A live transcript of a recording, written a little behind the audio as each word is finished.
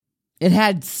It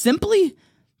had simply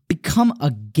become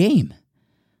a game.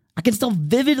 I can still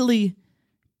vividly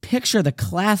picture the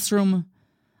classroom.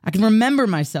 I can remember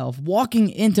myself walking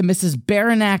into Mrs.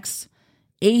 Baranak's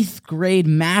 8th grade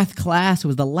math class. It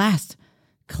was the last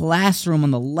classroom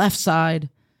on the left side,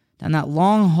 down that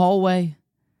long hallway.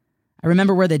 I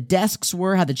remember where the desks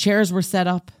were, how the chairs were set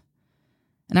up.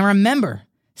 And I remember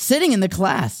sitting in the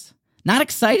class, not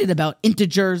excited about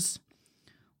integers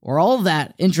or all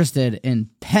that interested in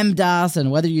PEMDAS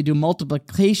and whether you do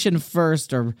multiplication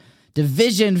first or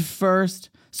division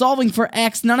first, solving for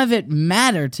X. None of it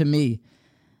mattered to me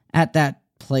at that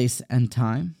place and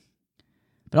time.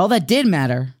 But all that did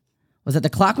matter was that the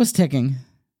clock was ticking,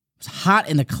 it was hot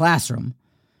in the classroom,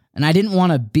 and I didn't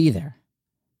want to be there.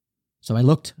 So I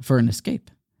looked for an escape.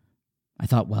 I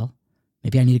thought, well,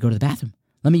 maybe I need to go to the bathroom.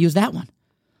 Let me use that one.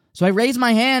 So I raise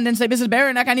my hand and say, Mrs.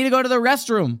 Baranek, I need to go to the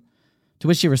restroom. To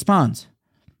which she responds,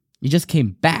 you just came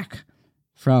back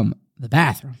from the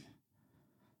bathroom.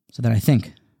 So then I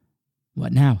think,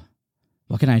 what now?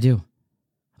 What can I do?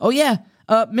 Oh yeah,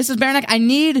 Mrs. Baranek, I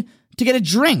need to get a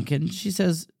drink. And she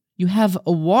says, you have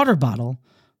a water bottle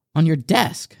on your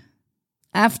desk.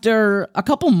 After a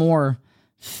couple more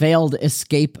failed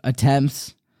escape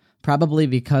attempts, probably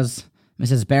because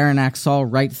Mrs. Baranek saw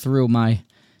right through my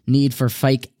need for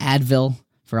fake Advil,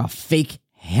 for a fake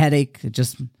headache. It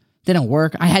just didn't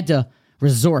work. I had to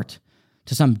resort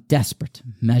to some desperate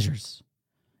measures.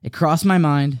 It crossed my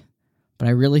mind, but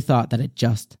I really thought that it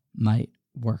just might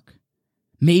work.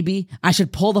 Maybe I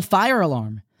should pull the fire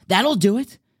alarm. That'll do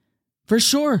it. For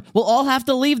sure, we'll all have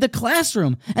to leave the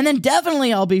classroom, and then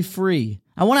definitely I'll be free.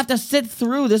 I won't have to sit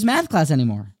through this math class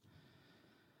anymore.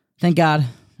 Thank God,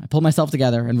 I pulled myself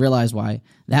together and realized why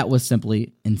that was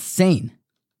simply insane.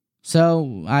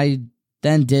 So I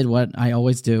then did what I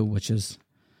always do, which is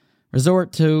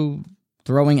resort to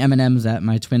throwing M&Ms at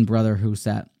my twin brother who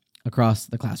sat across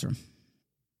the classroom.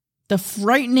 The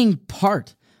frightening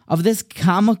part of this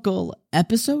comical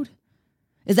episode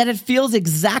is that it feels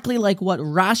exactly like what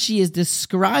Rashi is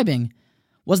describing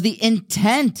was the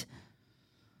intent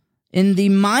in the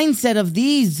mindset of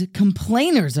these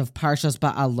complainers of Parshas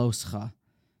Behaaloscha.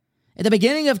 At the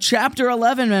beginning of chapter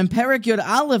 11, when Perek Yod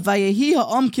Aleph, Vayehi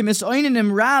ha'om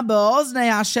k'misoinim ra be'oznei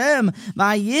Hashem,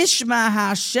 vayishma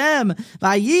Hashem,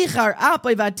 vayichar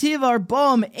apoi vativar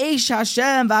bom eish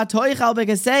Hashem, vatoichal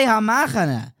bekesei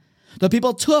ha'machane. The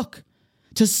people took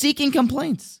to seeking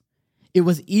complaints. It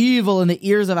was evil in the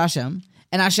ears of Hashem,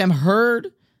 and Hashem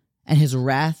heard, and his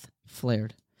wrath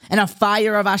flared. And a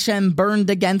fire of Hashem burned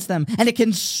against them, and it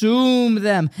consumed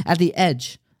them at the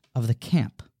edge of the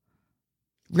camp.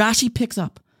 Rashi picks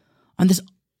up on this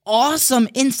awesome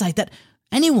insight that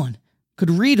anyone could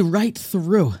read right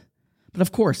through. But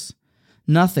of course,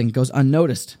 nothing goes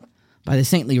unnoticed by the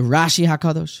saintly Rashi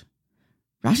HaKadosh.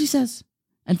 Rashi says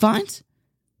and finds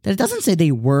that it doesn't say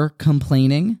they were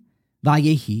complaining,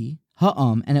 Vayehi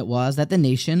ha'am, and it was that the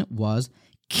nation was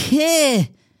ki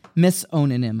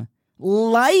misonanim,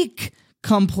 like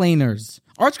complainers.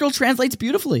 ArtScroll translates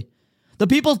beautifully. The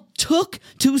people took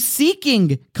to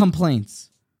seeking complaints.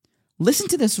 Listen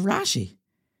to this Rashi.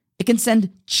 It can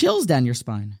send chills down your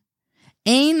spine.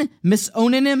 Ein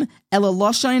misonanim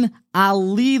elaloshain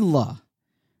alila.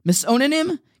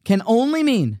 Misonanim can only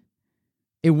mean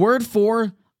a word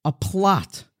for a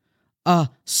plot, a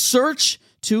search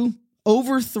to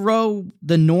overthrow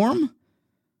the norm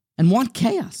and want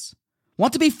chaos,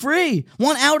 want to be free,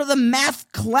 want out of the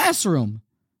math classroom.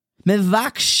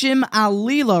 Mevakshim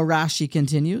alila, Rashi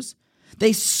continues.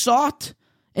 They sought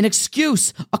an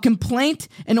excuse, a complaint,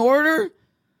 in order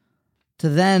to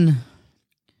then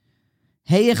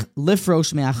heich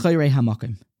lifrosh me'achorei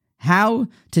hamakim, how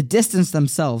to distance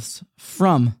themselves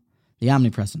from the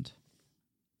omnipresent.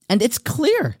 And it's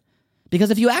clear,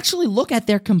 because if you actually look at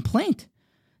their complaint,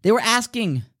 they were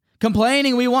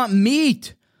complaining, we want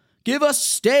meat, give us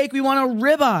steak, we want a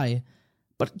ribeye.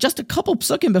 But just a couple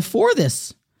psukim before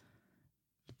this,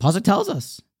 the pasuk tells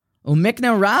us,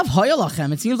 Umikne Rav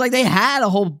Hoyalachem. It seems like they had a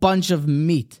whole bunch of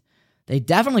meat. They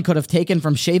definitely could have taken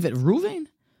from Shevet Ruvain.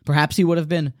 Perhaps he would have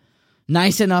been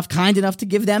nice enough, kind enough to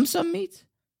give them some meat.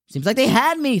 Seems like they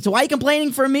had meat, so why are you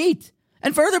complaining for meat?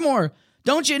 And furthermore,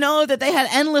 don't you know that they had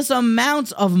endless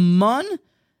amounts of mun?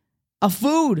 A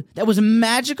food that was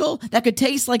magical, that could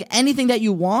taste like anything that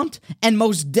you want, and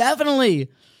most definitely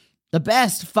the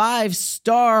best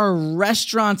 5-star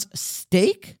restaurant's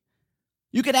steak?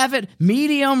 You could have it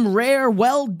medium, rare,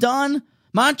 well done,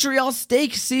 Montreal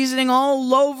steak seasoning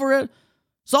all over it,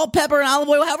 salt, pepper, and olive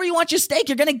oil. However you want your steak,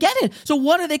 you're going to get it. So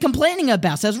what are they complaining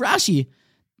about? Says Rashi.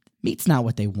 Meat's not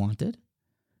what they wanted.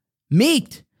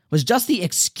 Meat was just the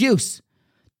excuse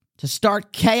to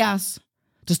start chaos,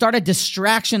 to start a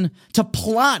distraction, to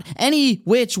plot any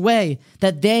which way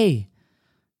that they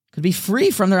could be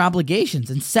free from their obligations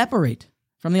and separate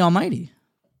from the Almighty.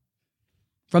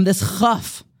 From this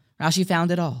chaf, Rashi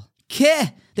found it all.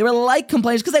 They were like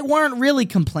complainers because they weren't really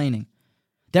complaining.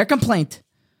 Their complaint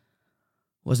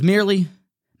was merely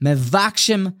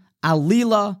mevakshim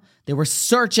alila. They were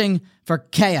searching for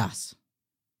chaos,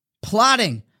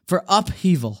 plotting for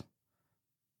upheaval.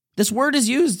 This word is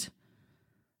used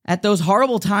at those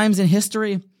horrible times in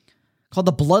history called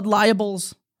the blood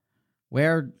libels,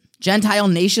 where Gentile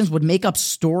nations would make up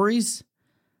stories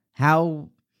how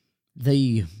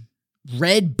the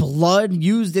red blood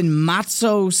used in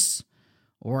matzos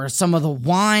or some of the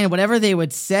wine, whatever they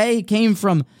would say, came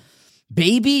from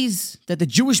babies that the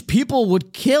Jewish people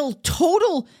would kill.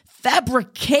 Total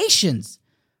fabrications,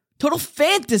 total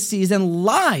fantasies and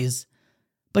lies,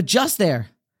 but just there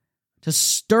to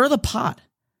stir the pot,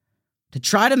 to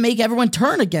try to make everyone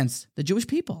turn against the Jewish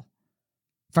people.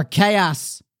 For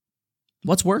chaos.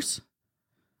 What's worse?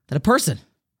 That a person,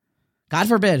 God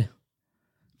forbid,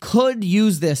 could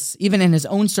use this even in his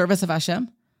own service of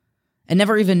Hashem and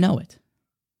never even know it.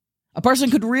 A person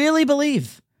could really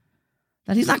believe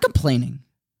that he's not complaining.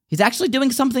 He's actually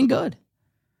doing something good.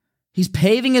 He's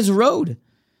paving his road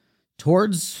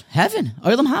towards heaven,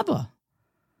 Olam Haba.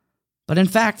 But in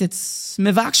fact, it's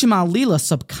mevakshim alila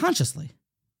subconsciously.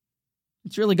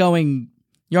 It's really going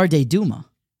Yardei Duma.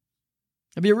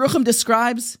 Rabbi Yerucham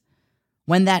describes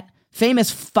when that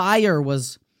famous fire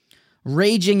was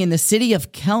raging in the city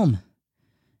of Kelm.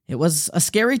 It was a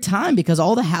scary time because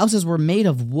all the houses were made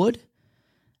of wood,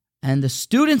 and the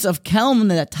students of Kelm,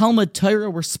 that Talmud Torah,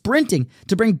 were sprinting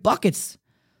to bring buckets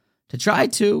to try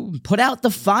to put out the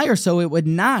fire so it would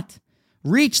not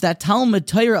reach that Talmud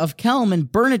Torah of Kelm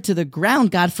and burn it to the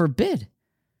ground, God forbid.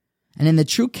 And in the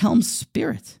true Kelm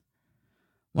spirit,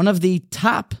 one of the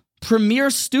top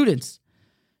premier students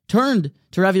turned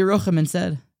to Rav Yerucham and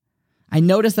said, I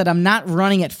noticed that I'm not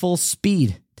running at full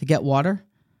speed to get water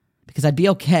because I'd be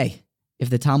okay if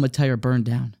the Talmud Torah burned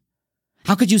down.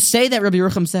 How could you say that, Rabbi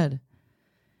Yerucham said?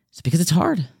 It's because it's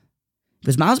hard. It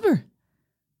was Masber.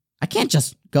 I can't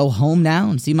just go home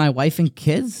now and see my wife and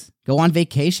kids, go on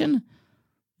vacation.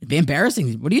 It'd be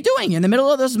embarrassing. What are you doing in the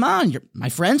middle of the Zman? My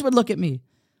friends would look at me.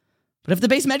 But if the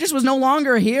Beis Medrash was no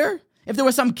longer here, if there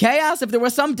was some chaos, if there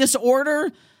was some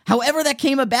disorder, however that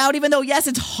came about, even though, yes,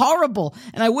 it's horrible,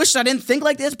 and I wish I didn't think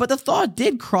like this, but the thought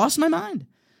did cross my mind.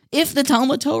 If the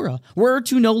Talmud Torah were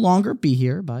to no longer be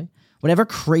here by whatever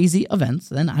crazy events,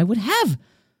 then I would have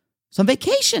some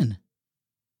vacation.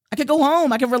 I could go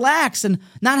home, I could relax, and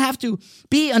not have to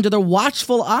be under the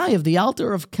watchful eye of the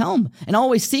Alter of Kelm and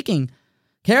always seeking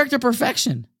character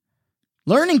perfection,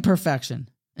 learning perfection,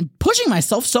 and pushing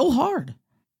myself so hard.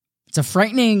 It's a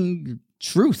frightening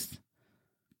truth.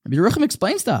 Rabbi Yerucham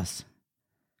explains to us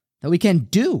that we can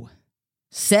do,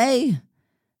 say,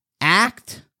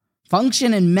 act,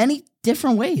 function in many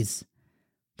different ways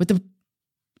with the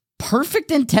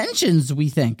perfect intentions, we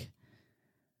think.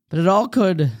 But it all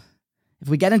could, if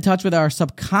we get in touch with our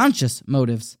subconscious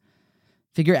motives,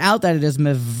 figure out that it is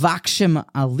mevakshim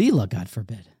alila, God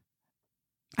forbid.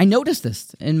 I noticed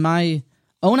this in my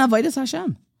own avodas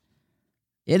Hashem.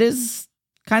 It has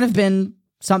kind of been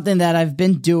something that I've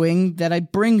been doing, that I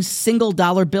bring single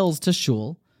dollar bills to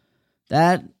shul,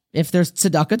 that if there's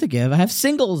tzedakah to give, I have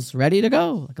singles ready to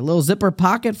go, like a little zipper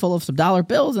pocket full of some dollar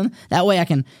bills, and that way I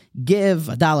can give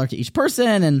 $1 to each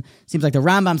person, and it seems like the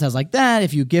Rambam says like that,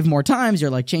 if you give more times, you're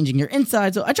like changing your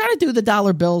inside, so I try to do the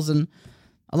dollar bills, and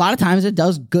a lot of times it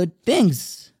does good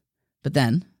things. But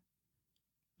then,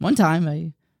 one time,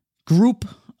 a group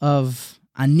of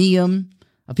aniyim,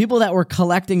 of people that were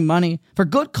collecting money for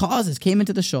good causes, came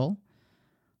into the shul,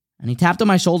 and he tapped on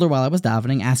my shoulder while I was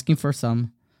davening, asking for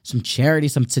some charity,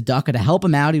 some tzedakah to help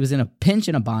him out. He was in a pinch,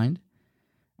 in a bind.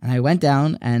 And I went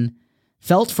down and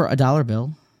felt for $1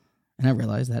 bill, and I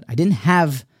realized that I didn't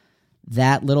have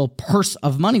that little purse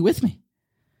of money with me.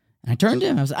 And I turned to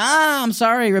him. I was, I'm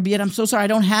sorry, Rabbi Yed, I'm so sorry. I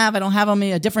don't have on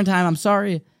me a different time. I'm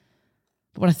sorry.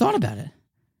 But when I thought about it,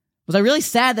 was I really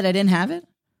sad that I didn't have it?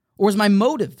 Or was my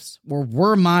motives, or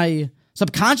were my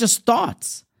subconscious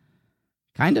thoughts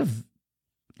kind of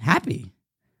happy?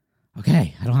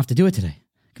 Okay, I don't have to do it today.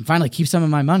 I can finally keep some of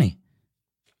my money.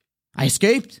 I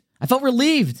escaped. I felt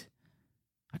relieved.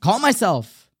 I caught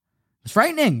myself. It was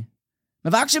frightening.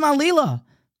 Mevakshim alila.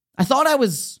 I thought I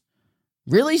was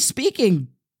really speaking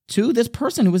to this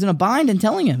person who was in a bind and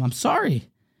telling him, I'm sorry.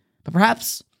 But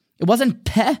perhaps it wasn't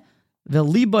peh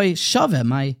v'liboy shaveh.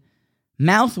 My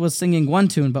mouth was singing one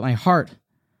tune, but my heart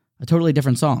a totally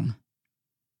different song.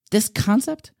 This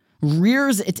concept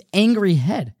rears its angry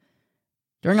head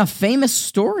during a famous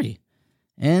story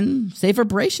in Sefer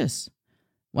Bereshis,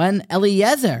 when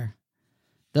Eliezer,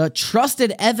 the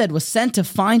trusted Eved, was sent to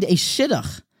find a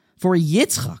shidduch for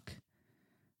Yitzchak.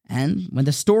 And when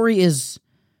the story is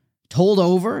told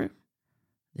over,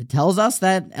 it tells us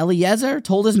that Eliezer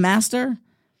told his master,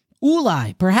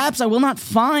 Ulai, perhaps I will not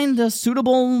find a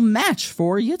suitable match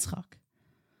for Yitzchak.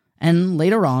 And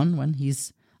later on, when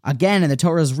he's again in the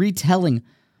Torah's retelling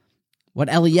what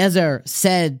Eliezer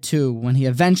said to when he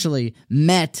eventually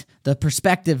met the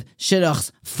prospective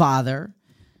shidduch's father,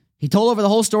 he told over the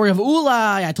whole story of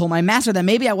Ulai. I told my master that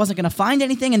maybe I wasn't going to find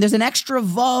anything, and there's an extra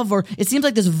vav, or it seems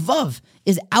like this vav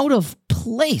is out of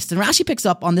place. And Rashi picks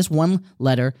up on this one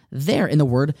letter there in the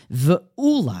word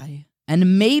v'ulai,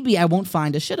 and maybe I won't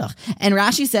find a shidduch. And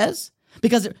Rashi says,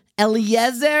 because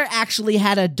Eliezer actually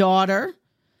had a daughter,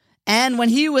 and when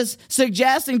he was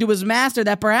suggesting to his master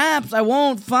that perhaps I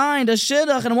won't find a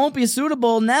shidduch and it won't be a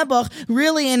suitable nebuch,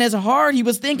 really in his heart he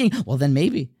was thinking, well then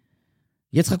maybe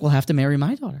Yitzchak will have to marry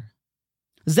my daughter.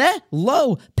 Zeh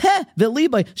lo peh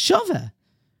v'libay shaveh.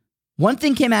 One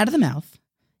thing came out of the mouth,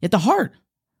 yet the heart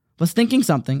was thinking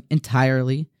something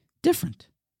entirely different.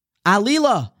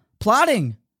 Alila,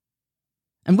 plotting.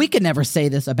 And we could never say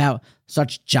this about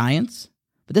such giants,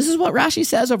 but this is what Rashi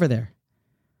says over there.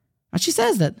 Rashi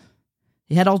says that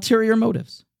he had ulterior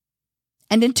motives.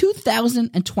 And in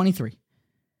 2023,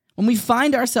 when we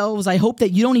find ourselves, I hope that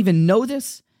you don't even know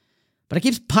this, but it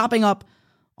keeps popping up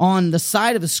on the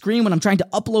side of the screen when I'm trying to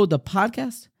upload the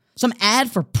podcast, some ad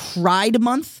for Pride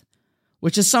Month,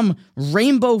 which is some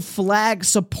rainbow flag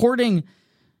supporting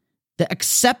the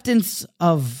acceptance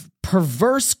of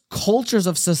perverse cultures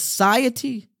of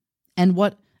society. And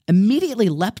what immediately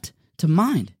leapt to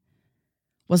mind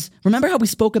was, remember how we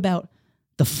spoke about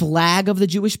the flag of the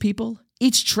Jewish people?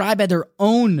 Each tribe had their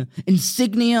own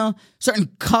insignia,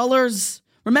 certain colors.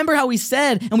 Remember how we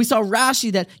said, and we saw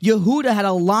Rashi, that Yehuda had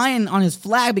a lion on his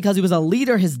flag because he was a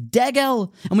leader, his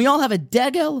degel, and we all have a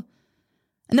degel.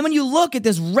 And then when you look at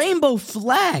this rainbow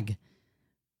flag,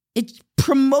 it's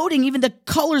promoting, even the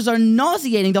colors are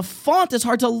nauseating. The font is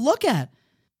hard to look at.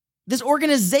 This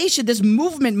organization, this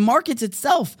movement markets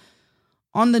itself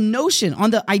on the notion, on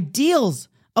the ideals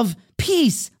of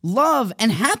peace, love,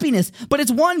 and happiness. But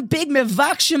it's one big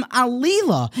mevakshim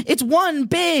alila. It's one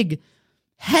big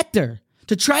heter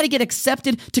to try to get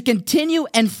accepted, to continue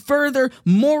and further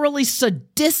morally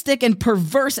sadistic and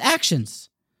perverse actions.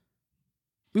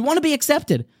 We want to be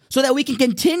accepted so that we can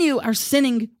continue our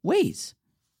sinning ways.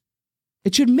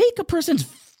 It should make a person's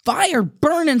fire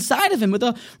burn inside of him with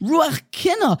a ruach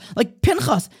kina, like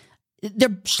Pinchas. They're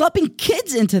schlepping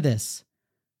kids into this.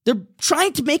 They're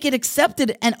trying to make it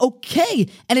accepted and okay,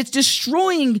 and it's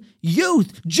destroying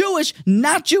youth, Jewish,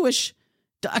 not Jewish,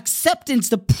 the acceptance,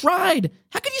 the pride.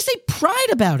 How can you say pride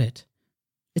about it?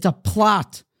 It's a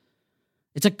plot.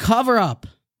 It's a cover-up.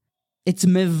 It's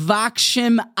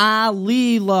mevakshim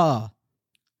alila.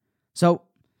 So,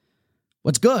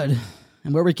 what's good,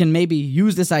 and where we can maybe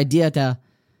use this idea to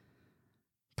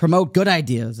promote good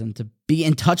ideas and to be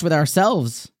in touch with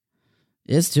ourselves,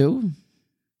 is to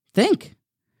think,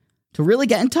 to really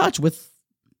get in touch with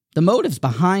the motives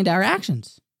behind our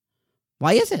actions.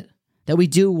 Why is it that we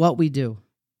do what we do?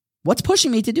 What's pushing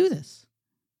me to do this?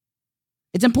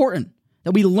 It's important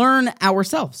that we learn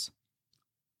ourselves.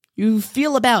 You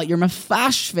feel about your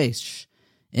mafashvesh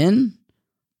in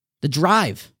the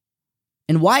drive,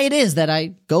 and why it is that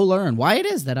I go learn, why it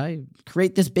is that I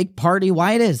create this big party,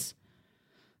 why it is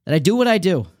that I do what I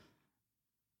do.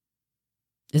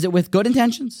 Is it with good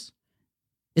intentions?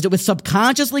 Is it with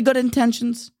subconsciously good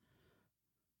intentions?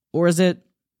 Or is it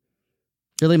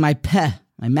really my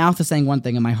mouth is saying one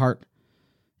thing and my heart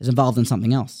is involved in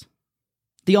something else?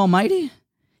 The Almighty,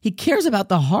 He cares about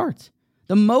the heart,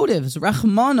 the motives,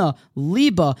 Rachmana,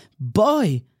 Liba,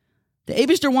 Boy. The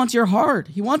Eibishter wants your heart.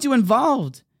 He wants you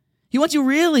involved. He wants you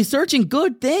really searching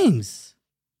good things.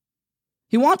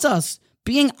 He wants us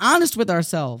being honest with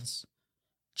ourselves,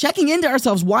 checking into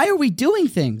ourselves. Why are we doing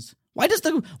things? Why does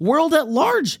the world at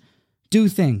large do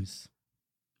things?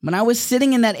 When I was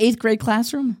sitting in that 8th grade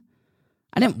classroom,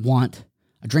 I didn't want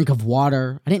a drink of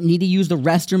water. I didn't need to use the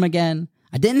restroom again.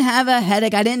 I didn't have a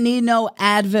headache. I didn't need no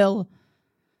Advil.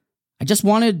 I just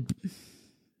wanted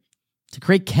to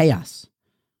create chaos,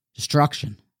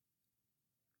 destruction.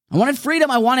 I wanted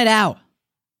freedom. I wanted out.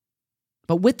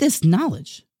 But with this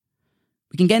knowledge,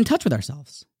 we can get in touch with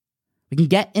ourselves. We can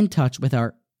get in touch with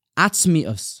our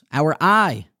atzmius, our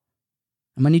I.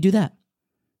 And when you do that,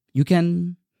 you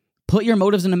can put your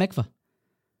motives in a mikveh.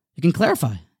 You can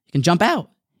clarify. You can jump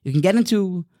out. You can get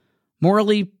into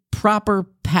morally proper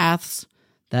paths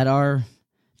that are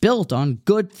built on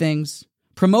good things,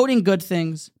 promoting good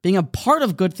things, being a part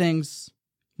of good things,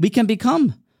 we can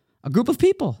become a group of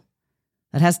people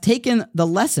that has taken the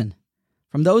lesson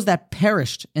from those that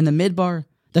perished in the midbar,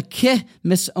 the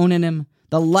misonanim,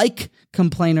 the like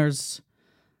complainers,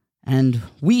 and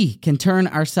we can turn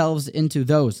ourselves into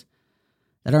those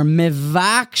that are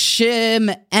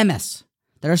mevakshim emes,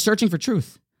 that are searching for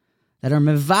truth, that are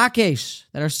mevakesh,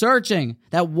 that are searching,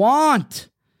 that want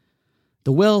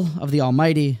the will of the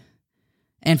Almighty,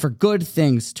 and for good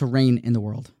things to reign in the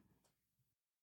world.